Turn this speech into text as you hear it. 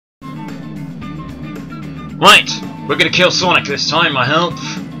Right, we're gonna kill Sonic this time, I hope.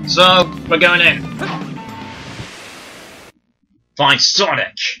 So, we're going in. Find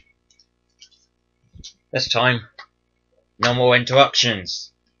Sonic! This time, no more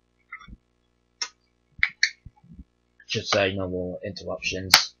interruptions. I should say no more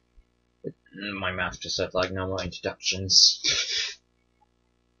interruptions. My mouth just said like no more introductions.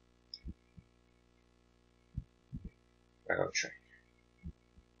 Railroad train.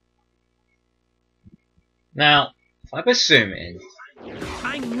 Now, if I'm assuming...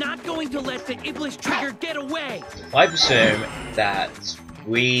 I'm not going to let the Iblis trigger get away! If I assume that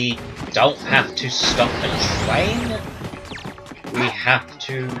we don't have to stop the train, we have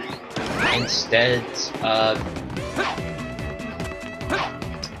to instead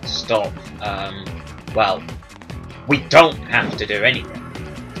stop, well, we don't have to do anything.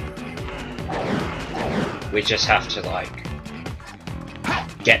 We just have to, like,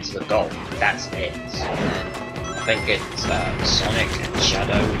 get to the goal. That's it. And I think it's Sonic and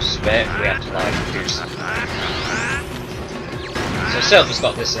Shadow's bit. We have to, like, do something. So Silver's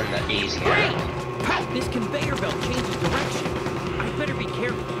got this in the easy way. This conveyor belt changes direction. I better be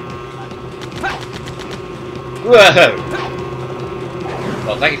careful. Whoa!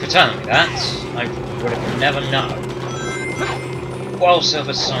 Well, thank you for telling me that. I would have never known. Well,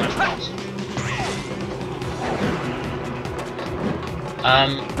 Silver's Sonic.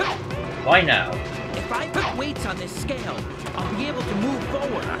 Why now? If I put weights on this scale, I'll be able to move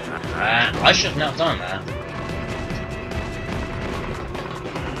forward. I should not have done that.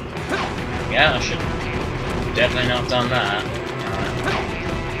 Yeah, I should definitely not have done that.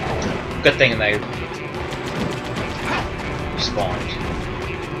 Good thing they respawned.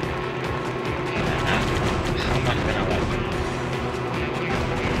 How am I gonna like...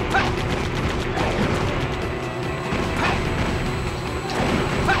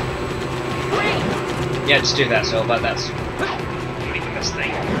 Yeah, just do that, Silver. That's the best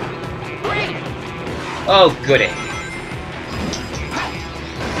thing. Oh, goody.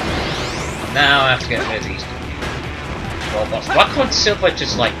 Now I have to get rid of these robots. Why can't Silver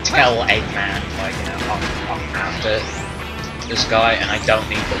just, like, tell Eggman, like, you know, I'm after this guy and I don't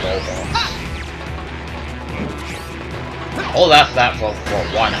need the robots? All after that for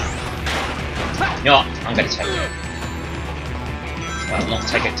 1 hour. You know what? I'm gonna take it. Well, not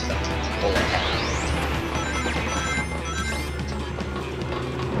take it to the bullet head.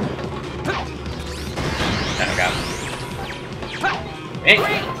 There we go. Hey.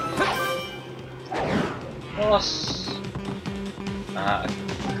 Boss. I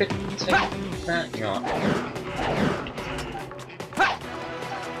could take that. You know what?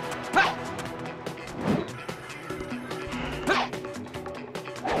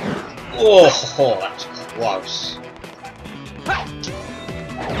 Oh, that's close.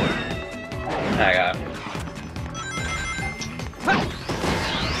 There we go.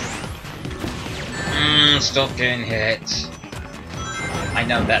 Stop getting hit. I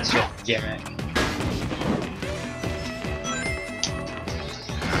know that's your gimmick.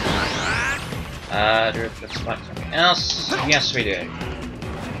 Do we find something else? Yes, we do.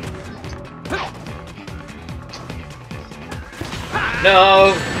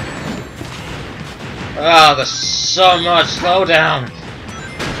 No! Oh, there's so much slowdown!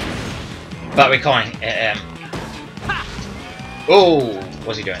 But we can't hit him. Oh,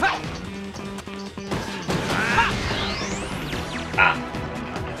 what's he doing? Ah.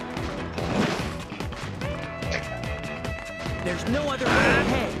 There's no other way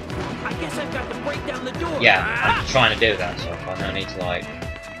ahead. I guess I've got to break down the door. Yeah, I'm trying to do that, so I don't need to, like...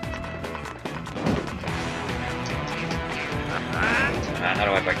 how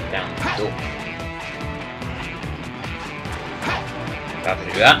do I break down the door? Do I have to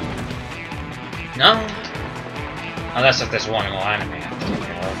do that? No? Unless if there's one more enemy.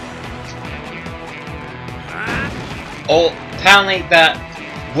 Oh, apparently that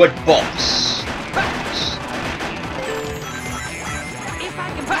wood box. If I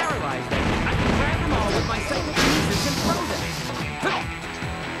can paralyze them, I can grab them all with my psychokinesis and throw them.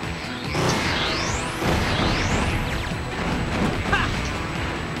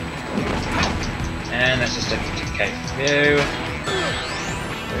 And let's just take you.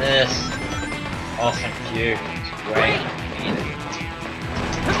 This. Oh, thank you. Great.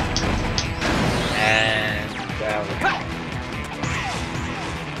 And there we go.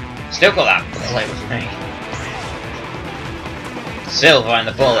 Still got that bullet with me. Silver and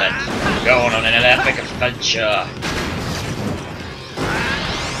the bullet. Going on an epic adventure.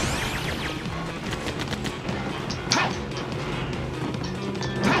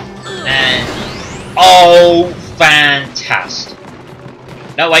 And oh, fantastic.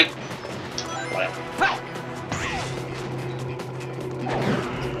 No, wait. Whatever.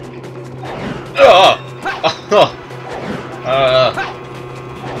 Oh!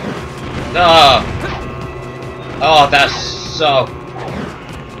 No! Oh, that's so...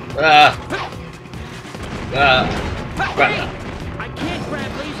 I can't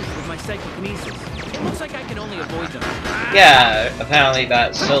grab lasers with my psychokinesis. It looks like I can only avoid them. Yeah, apparently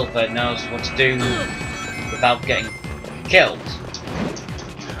that Silver knows what to do without getting killed.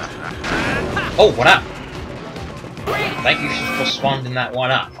 Oh, what up? Thank you for spawning that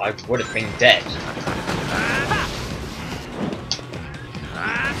one up. I would have been dead.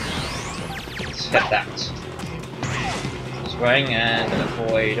 Let's hit that. Swing and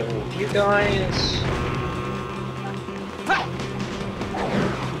avoid all of you guys.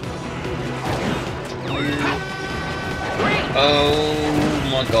 Oh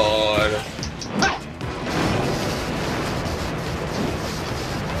my god.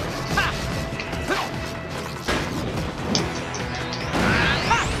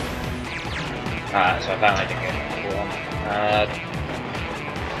 Alright, so I found I didn't get one.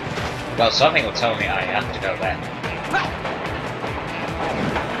 Well, something will tell me I have to go there.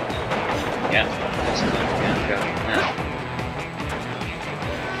 Yeah, that's time we have to go now.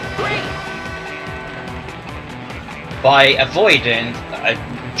 By avoiding a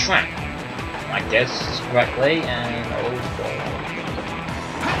trap, I guess correctly, and oh god.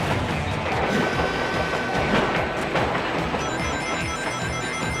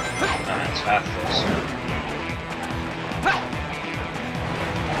 Let's have this.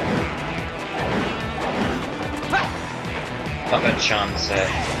 Not a chance I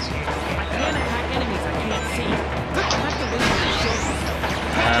can't attack enemies I can't see. I'll have to wait for the show.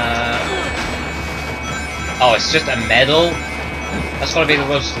 Oh, it's just a medal? That's gotta be the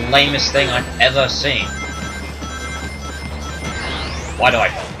most lamest thing I've ever seen. Why do I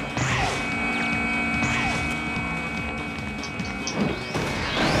go?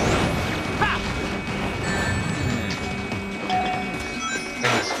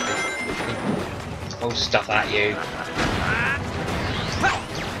 Throw stuff at you.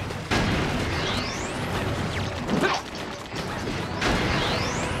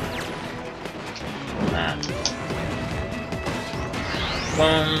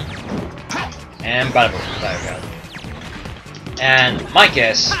 And bada boom, there we go. And my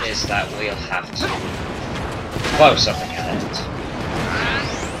guess is that we'll have to throw something at it.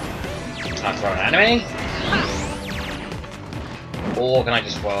 Can I throw an enemy? Or can I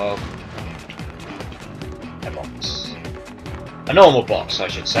just throw a box? A normal box, I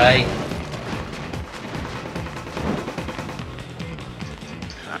should say.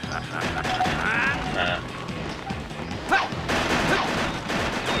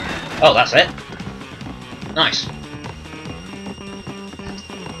 Oh, that's it. Nice.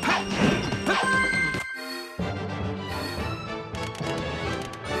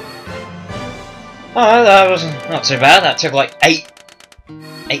 Oh, that was not too bad. That took like 8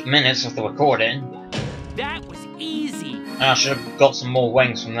 minutes of the recording. That was easy. And I should have got some more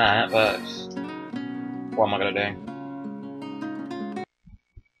wings from that, but what am I gonna do?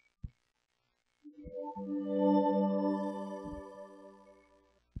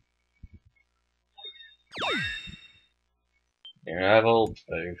 Level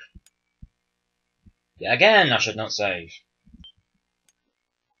 2. Yeah, again, I should not save.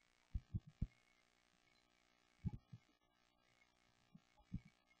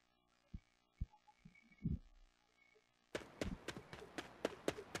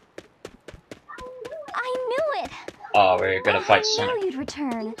 I knew it! Oh, we're gonna fight I Sonic. knew you'd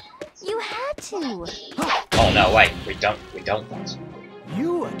return. You had to. Oh no, wait, we don't.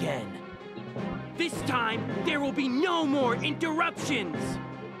 You again. This time, there will be no more interruptions.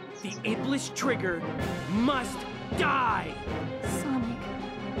 The Iblis Trigger must die. Sonic.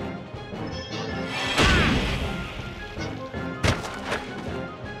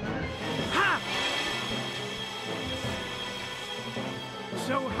 Ha!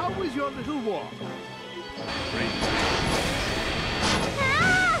 So how was your little walk?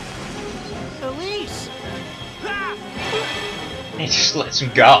 Ah! Elise! Ha! He just lets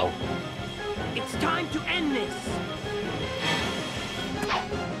him go. It's time to end this.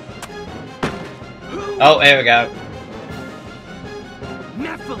 Oh, here we go.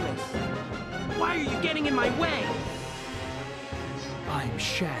 Mephiles! Why are you getting in my way? I'm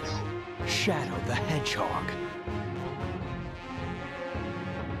Shadow. Shadow the Hedgehog.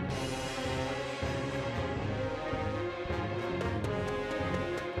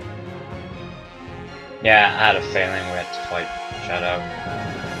 Yeah, I had a feeling we had to fight Shadow.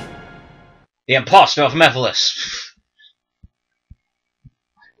 The imposter of Mephiles!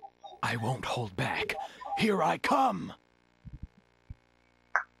 I won't hold back. Here I come!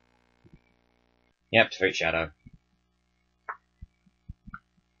 Yep, defeat Shadow.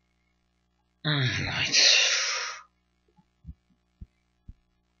 Right.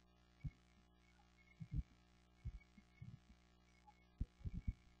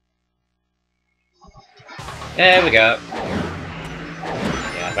 There we go.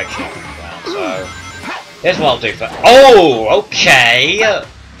 Yeah, I've actually well, so here's what I'll do for. Oh, okay,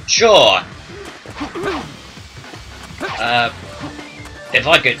 sure. If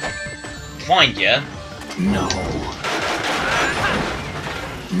I could find you. No.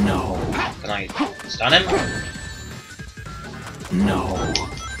 No. Can I stun him? No.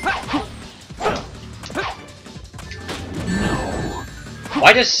 No.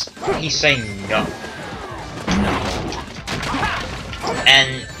 Why does he say no?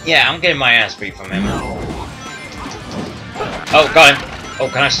 And yeah, I'm getting my ass beat from him. No. Oh, got him. Oh,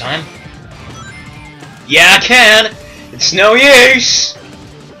 can I stun him? Yeah, I can. It's no use.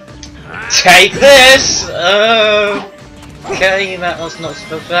 Take this. Okay, that was not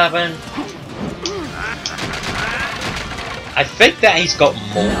supposed to happen. I think that he's got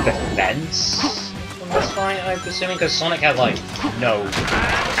more defense from this fight, I'm assuming, because Sonic had like no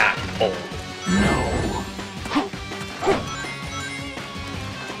at all. No.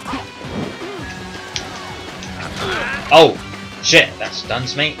 Oh, shit, that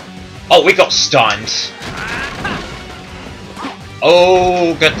stuns me. Oh, we got stunned.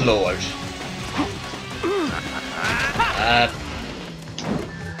 Oh, good lord.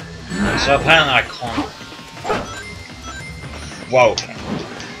 So apparently I can't. Whoa.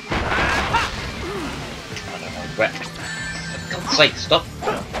 I don't know where. For God's sake, stop.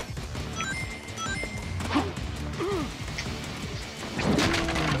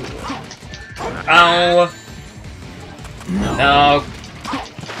 Ow. No.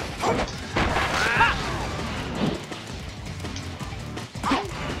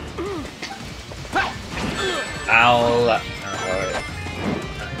 Ow.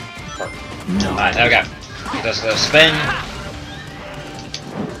 Alright, there we go. He does a little spin.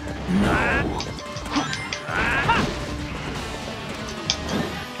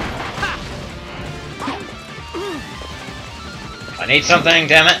 I need something,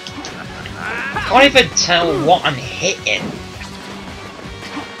 damn it. I can't even tell what I'm hitting.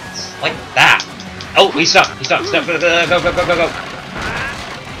 It's like that. Oh, he's stuck. He's stuck. Stop. Go, go, go, go, go, go.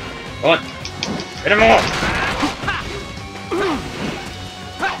 Go on. Hit him more.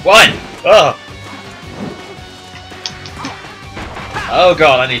 One. Oh. Oh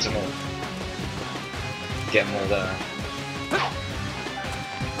god, I need some more. Get more there.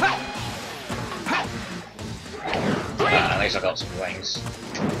 At least I got some wings.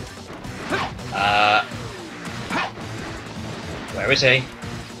 Where is he?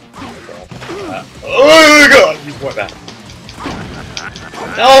 Oh my god! You what that?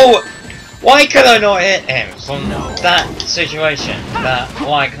 No! Why could I not hit him from that situation?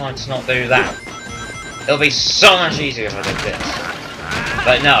 Why can't I just not do that? It'll be so much easier if I did this.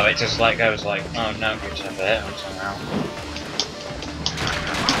 But no, it just like goes like, oh no, you just have to hit him somehow.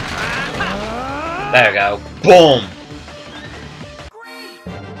 There we go. Boom!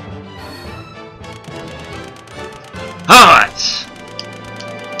 Alright!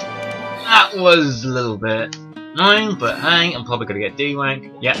 That was a little bit annoying, but hey, I'm probably gonna get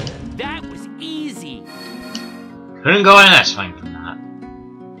D-Rank. Yep. That was easy. Couldn't go any less fine from that.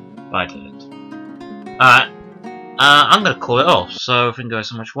 But I did. Alright. I'm gonna call it off, so thank you guys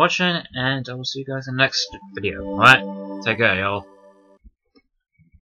so much for watching, and I will see you guys in the next video. Alright? Take care, y'all.